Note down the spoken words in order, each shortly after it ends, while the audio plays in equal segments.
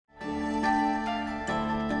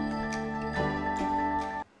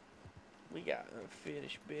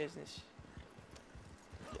Unfinished business.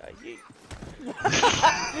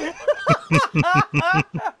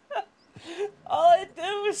 All I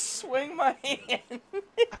did was swing my hand.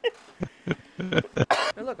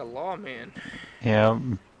 I look a lawman. Yeah.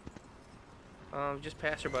 Just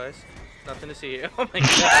passerbys. Nothing to see here. Oh my god.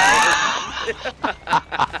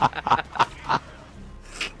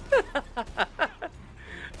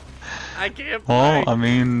 I can't Well, fight. I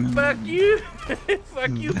mean... Fuck you.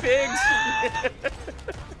 Fuck you, pigs.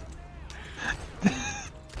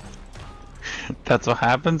 That's what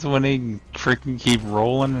happens when they freaking keep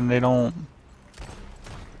rolling and they don't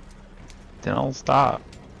stop.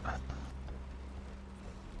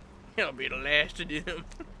 I'll be the last of them.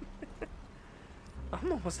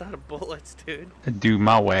 I'm almost out of bullets, dude. Dude,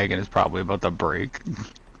 my wagon is probably about to break. Do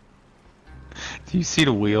you see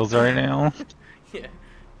the wheels right now? Yeah.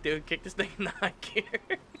 Dude, kick this thing in the high gear.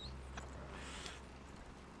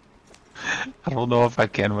 I don't know if I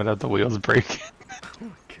can without the wheels breaking. Oh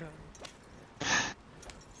my god.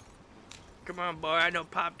 Come on, boy. I know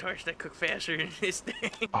Pop-Tarts that cook faster than this thing.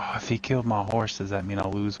 Oh, if he killed my horse, does that mean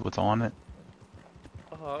I'll lose what's on it?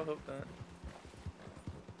 Oh, I hope not.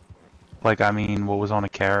 Like, I mean, what was on a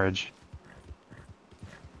carriage?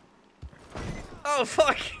 Oh,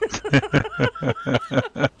 fuck!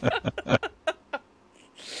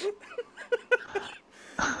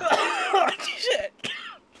 Oh, shit!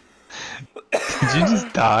 Did you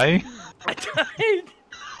just die? I died!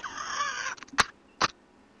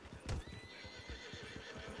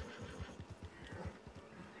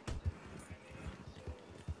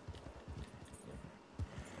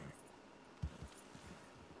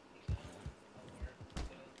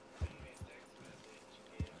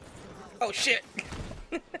 Oh, shit!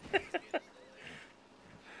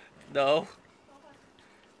 No.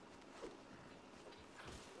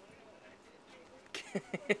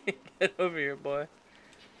 Get over here, boy.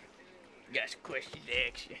 Got some questions to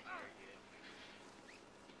ask you.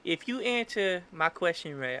 If you answer my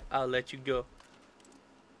question right, I'll let you go.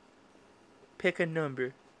 Pick a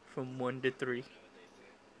number from 1 to 3.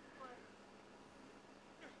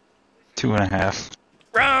 2.5.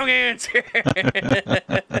 Wrong answer!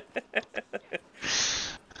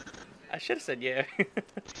 I should have said yeah.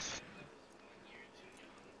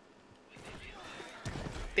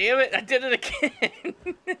 Damn it, I did it again!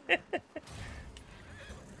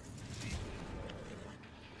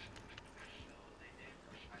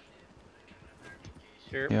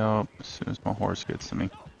 Sure. Yep, as soon as my horse gets to me.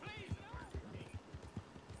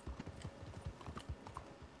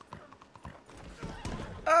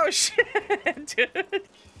 Oh shit, dude!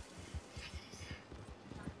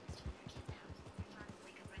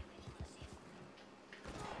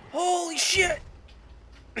 Holy shit!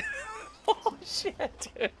 Oh shit,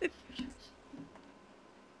 dude!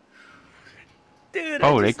 Dude,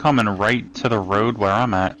 Oh, they coming right to the road where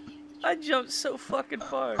I'm at. I jumped so fucking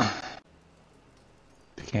far.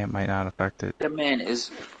 The camp might not affect it. That man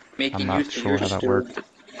is making I'm not use of sure your how that stew. works.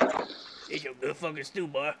 It's your good fucking stew,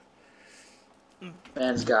 boy.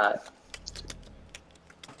 Man's got.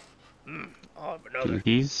 Oh, another. Dude,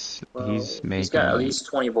 he's making. He's got at least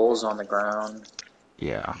 20 bowls on the ground.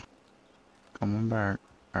 Yeah. Coming back.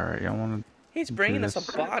 Alright, y'all wanna... He's bringing us this.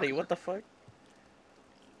 a body. What the fuck?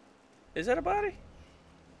 Is that a body?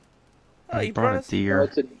 Oh, I he brought a us.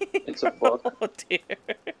 deer. No, it's a book. Oh dear.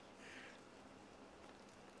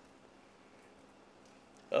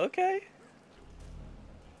 Okay.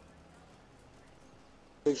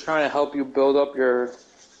 He's trying to help you build up your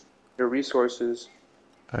resources.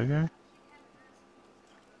 Okay.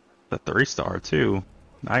 The 3-star too.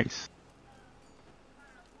 Nice.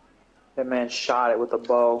 That man shot it with a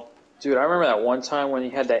bow. Dude, I remember that one time when he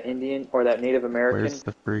had that Indian or that Native American. Where's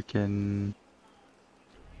the freaking...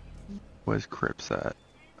 Where's Crips at?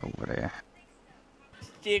 Over there.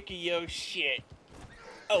 Sticky yo shit.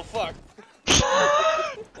 Oh fuck.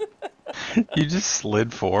 You just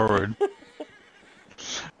slid forward.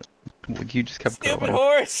 Like you just kept Stupid going.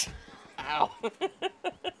 horse. Ow. You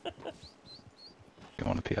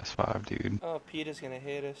want a PS5, dude. Oh, Peter's gonna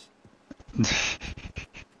hit us.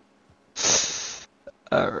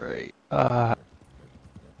 Alright.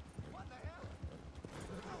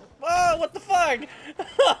 Whoa, what the fuck?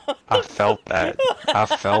 I felt that. I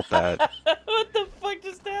felt that. What the fuck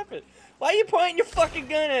just happened? Why are you pointing your fucking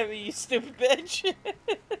gun at me, you stupid bitch?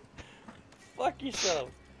 Fuck yourself.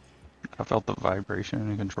 I felt the vibration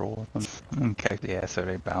and control of them. Okay, yeah, so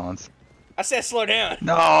they balance. I said slow down.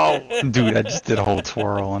 No! Dude, I just did a whole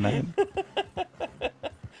twirl on it.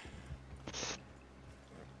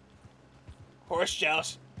 Horse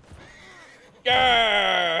joust.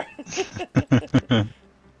 Yeah.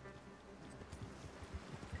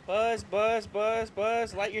 Buzz, Buzz, Buzz,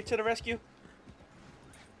 Buzz, Lightyear to the rescue.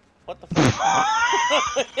 What the fuck?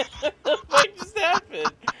 What just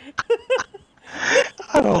happened?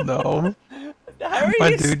 I don't know. How are My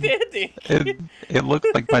you dude, standing? it looked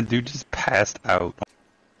like my dude just passed out.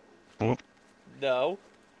 Oh. No.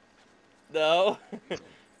 No.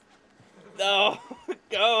 No.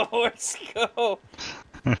 Go, horse, go.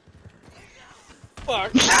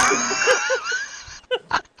 Fuck.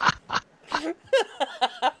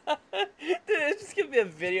 Dude, just give me a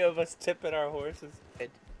video of us tipping our horses.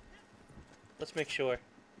 Let's make sure.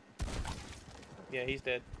 Yeah, he's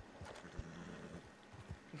dead.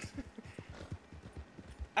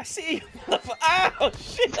 I see you. Ow,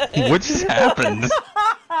 shit. What just happened?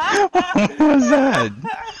 What was that?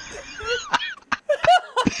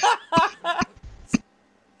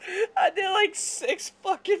 I did like 6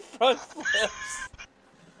 fucking front flips.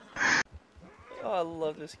 Oh, I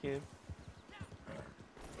love this game.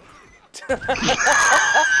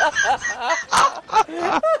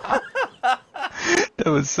 That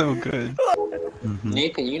was so good.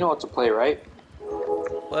 Nathan, you know what to play, right?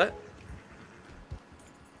 What?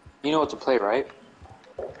 You know what to play, right?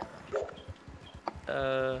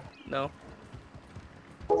 No.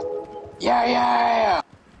 Yeah. Yeah,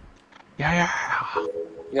 yeah.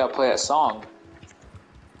 You gotta play that song.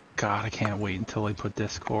 God, I can't wait until they put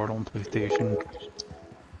Discord on PlayStation.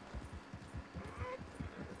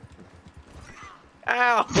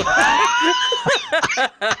 Ow!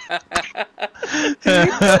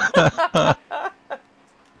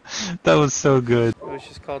 That was so good. It was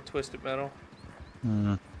just called Twisted Metal.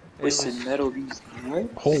 Mm. Twisted Metal, these what?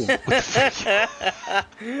 Oh,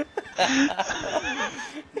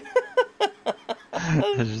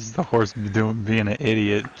 that's just the horse being an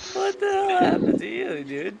idiot. What the hell happened to you,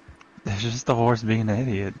 dude? That's just the horse being an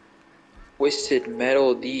idiot. Twisted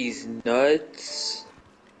Metal, these nuts.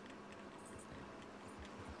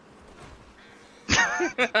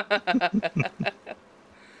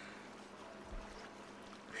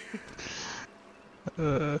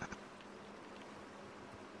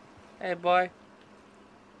 Hey, boy.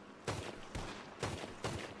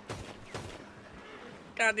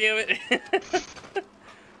 God damn it.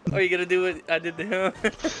 Oh, you gonna do what I did to him?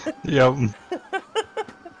 Yep.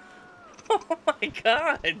 Oh my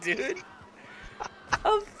god, dude.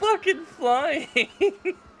 I'm fucking flying.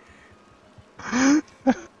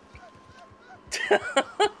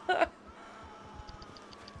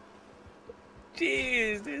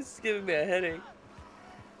 Jeez, this is giving me a headache.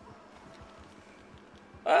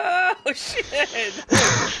 Oh, shit.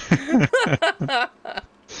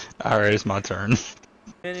 Alright, it's my turn.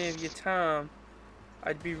 Any of your time,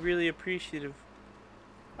 I'd be really appreciative.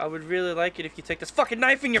 I would really like it if you take this fucking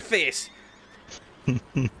knife in your face.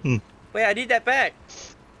 Wait, I need that back.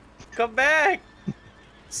 Come back.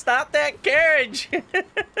 Stop that carriage.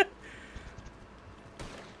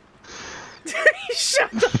 He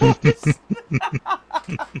shot the horse.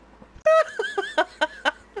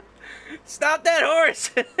 Stop that horse.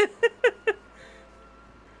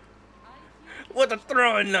 With a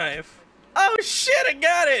throwing knife. Oh shit, I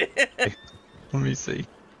got it. Let me see.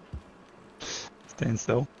 Stand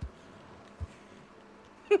still.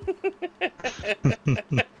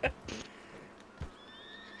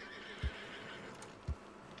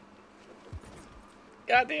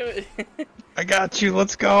 God damn it. I got you,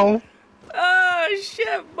 let's go. Oh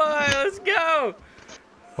shit, boy, let's go.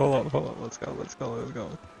 Hold up, let's go.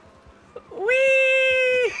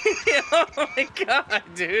 Whee! Oh my god,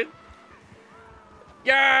 dude.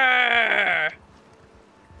 Yeah!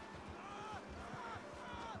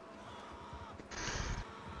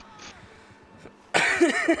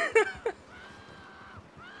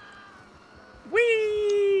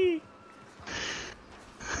 Whee!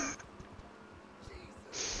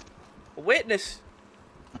 A witness.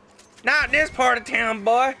 Not in this part of town,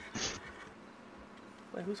 boy.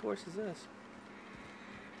 Wait, whose horse is this?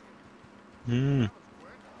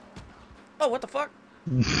 Oh, what the fuck?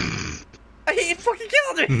 He fucking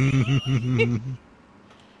killed me!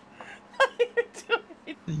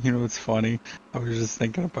 You know what's funny? I was just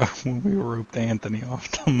thinking about when we roped Anthony off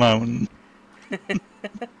the mountain.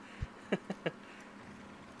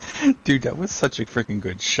 Dude, that was such a freaking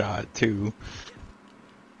good shot, too.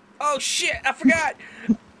 Oh shit, I forgot!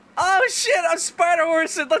 Oh shit, I'm spider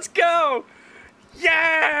horsing, let's go!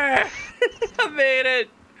 Yeah! I made it!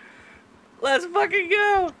 Let's fucking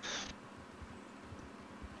go!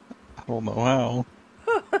 I don't know how.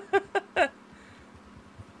 You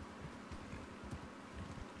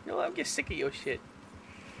know what, I'm getting sick of your shit.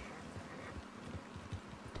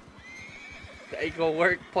 Ain't gonna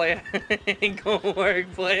work, player. Ain't gonna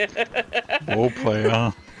work, player. We'll play,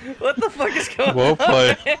 huh? What the fuck is going Well on?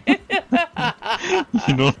 played.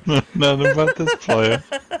 You don't know nothing about this player.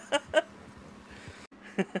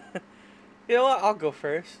 You know what? I'll go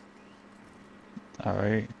first.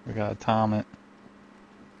 Alright, we gotta time it.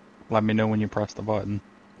 Let me know when you press the button.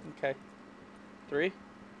 Okay. 3,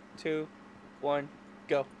 2, 1,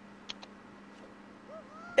 go.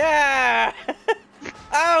 Yeah!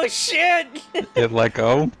 Oh shit! It let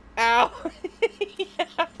go? Ow!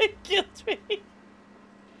 Yeah, it killed me.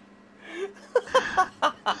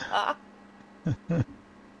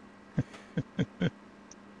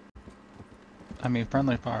 I mean,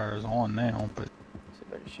 friendly fire is on now, but... So I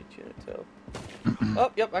better shoot you in the toe.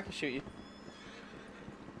 Oh, yep, I can shoot you.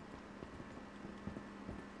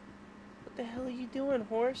 What the hell are you doing,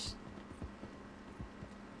 horse?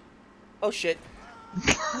 Oh shit.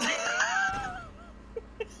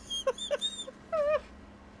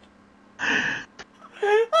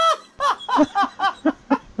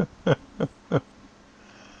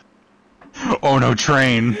 Oh no,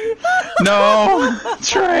 train! No!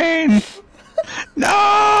 Train!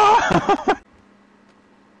 No!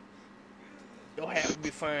 You'll have to be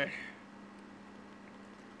fine.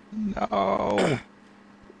 No!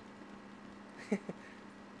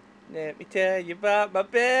 Let me tell you about my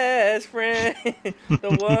best friend. The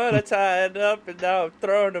one I tied up and now I'm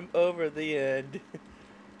throwing him over the end.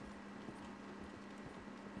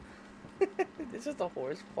 This is the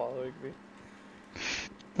horse following me.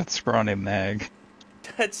 That's scrawny Mag.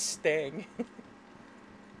 That's Sting.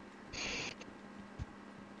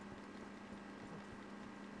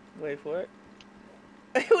 Wait for it.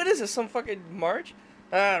 What is this? Some fucking march?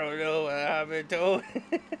 I don't know what happened to him.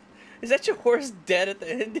 Is that your horse dead at the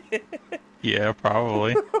end? Yeah,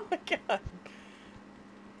 probably. Oh my god.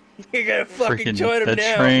 You're gonna fucking Freaking join him that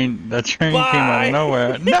now. That train came out Bye. of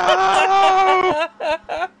nowhere. No!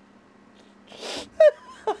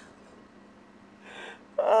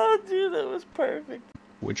 Oh, dude, that was perfect.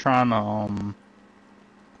 We're trying to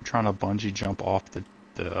bungee jump off the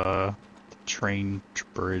train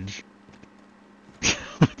bridge.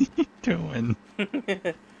 What are you doing?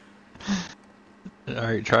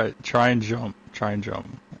 Alright, try and jump. Try and jump.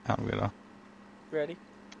 I'm gonna. Ready?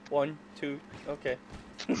 1, 2, okay.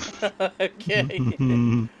 Okay.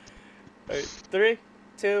 Alright, 3,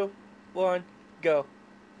 2, 1, go.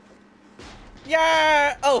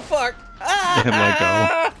 Yeah! Oh, fuck!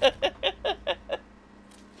 Ah! Let go.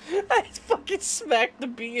 I fucking smacked the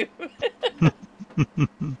beam.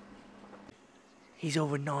 He's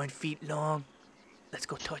over 9 feet long. Let's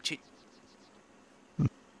go touch it.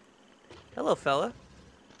 Hello, fella.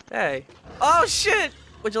 Hey. Oh, shit!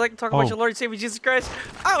 Would you like to talk about your Lord and Savior Jesus Christ?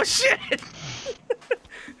 Oh, shit!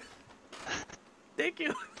 Thank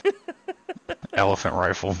you. Elephant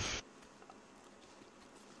rifle.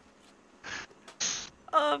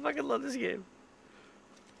 Oh, I fucking love this game.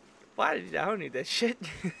 Why did I don't need that shit?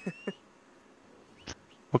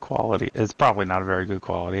 What quality? It's probably not a very good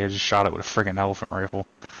quality. I just shot it with a freaking elephant rifle.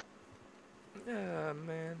 Oh,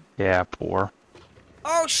 man. Yeah, poor.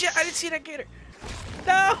 Oh, shit! I didn't see that gator.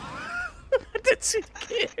 No! I didn't see the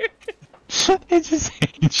gator. It just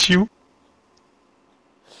hit you.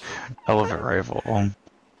 Elephant rifle. I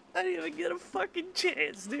didn't even get a fucking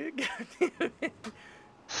chance, dude. God damn it.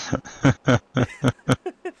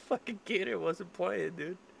 Fucking gator wasn't playing,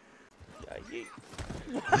 dude.